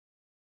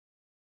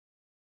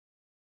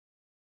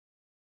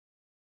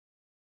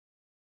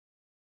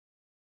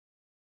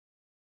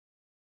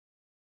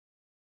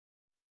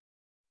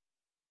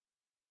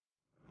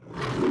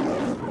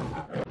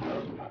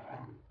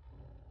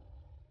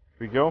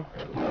Here we go.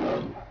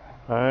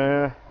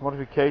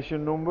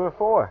 Modification number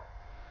 4.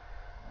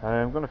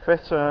 I'm going to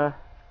fit a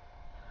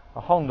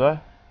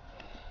Honda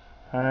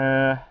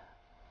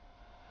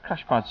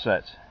crash pad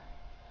set.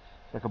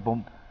 It's like a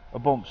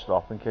bump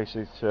stop in case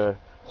it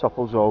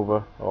topples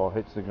over or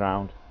hits the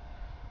ground.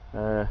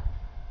 Here's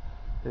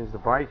the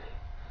bike,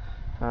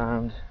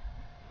 and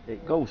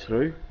it goes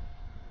through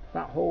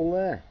that hole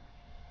there,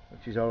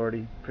 which is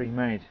already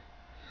pre-made.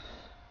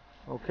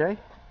 Okay,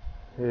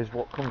 here's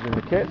what comes in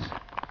the kit.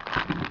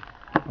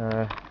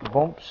 The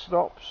bump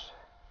stops,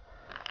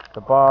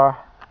 the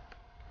bar,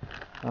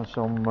 and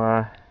some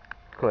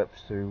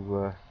clips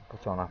to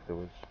put on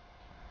afterwards.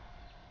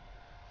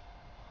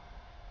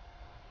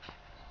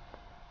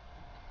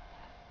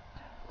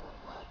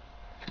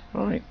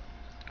 Right,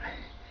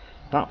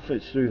 that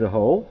fits through the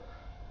hole,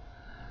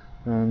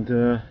 and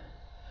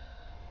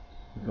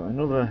we've got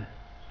another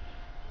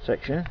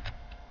section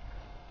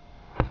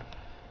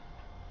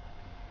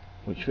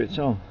which fits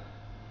on,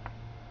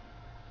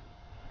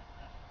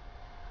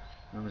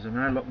 and there's an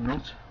airlock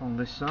nut on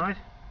this side,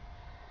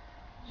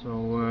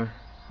 so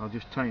I'll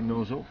just tighten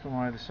those up from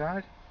either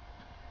side.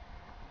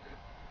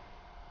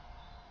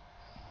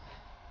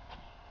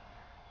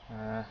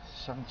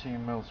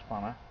 17mm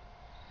spanner,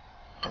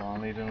 so I'll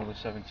need another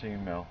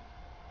 17mm.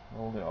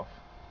 Hold it off.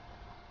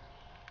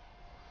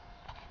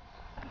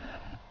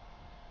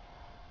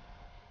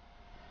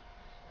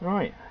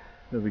 Right,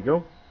 there we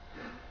go.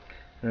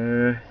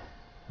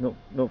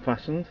 Not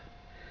fastened,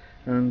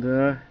 and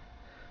you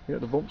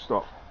got the bump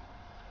stop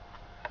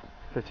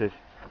fitted.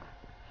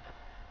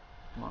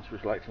 That's what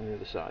it's like from the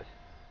other side.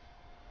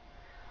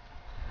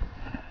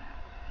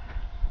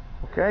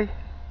 Okay,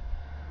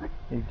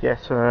 you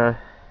get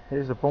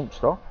here's the bump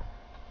stop,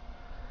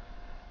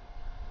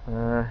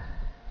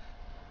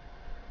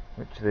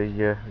 which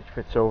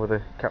fits over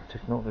the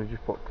captive nut that we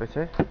just put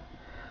fitted,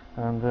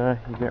 and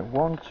you get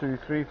 1, 2,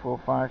 3, 4,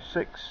 5,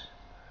 6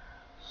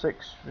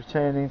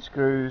 retaining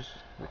screws,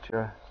 which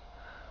are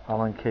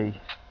Allen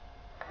key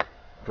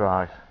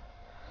drive.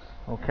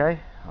 Okay,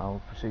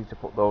 I'll proceed to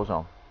put those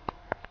on.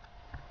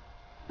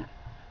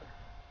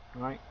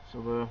 Right,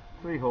 so the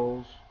 3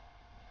 holes,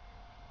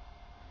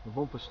 the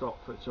bumper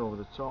stop fits over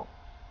the top,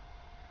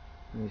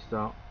 and you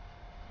start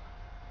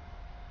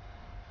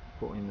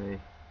putting the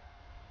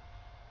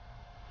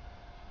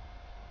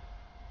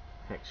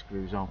hex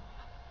screws on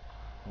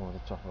over the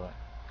top of it.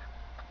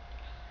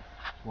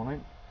 Just one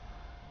in.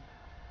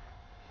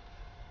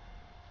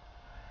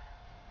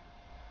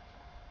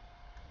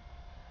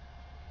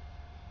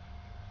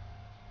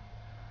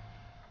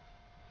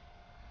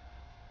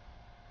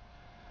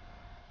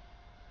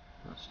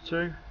 That's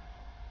 2.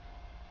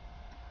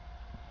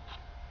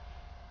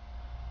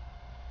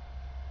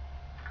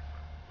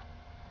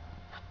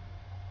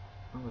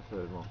 And the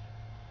 3rd one.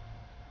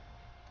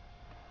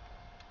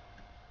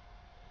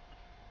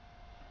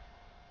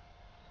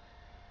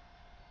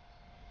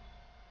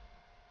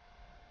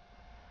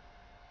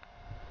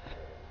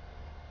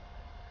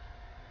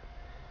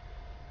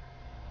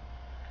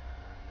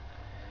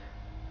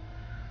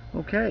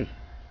 Okay,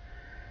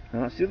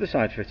 now that's the other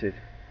side fitted.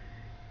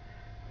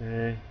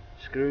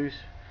 Screws,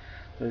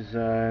 there's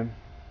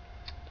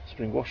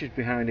spring washers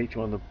behind each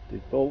one of the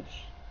bolts,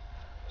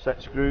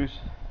 set screws,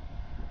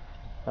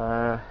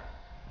 and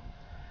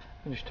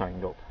just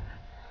tightened up.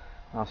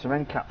 Now some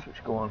end caps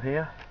which go on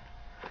here,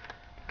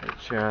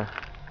 which I'll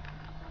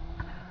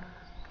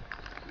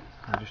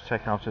just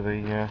take out of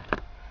the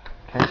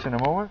case in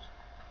a moment.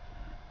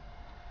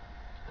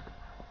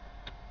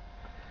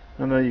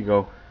 And there you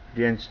go,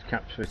 the end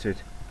caps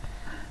fitted,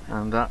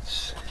 and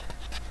that's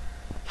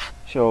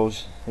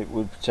shows it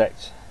would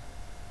protect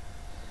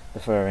the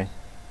fairing.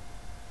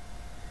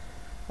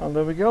 And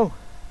there we go,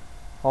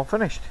 all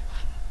finished.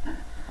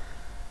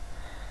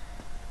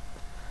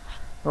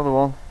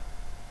 Another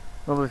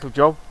little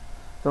job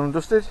done and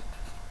dusted.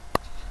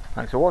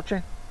 Thanks for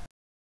watching.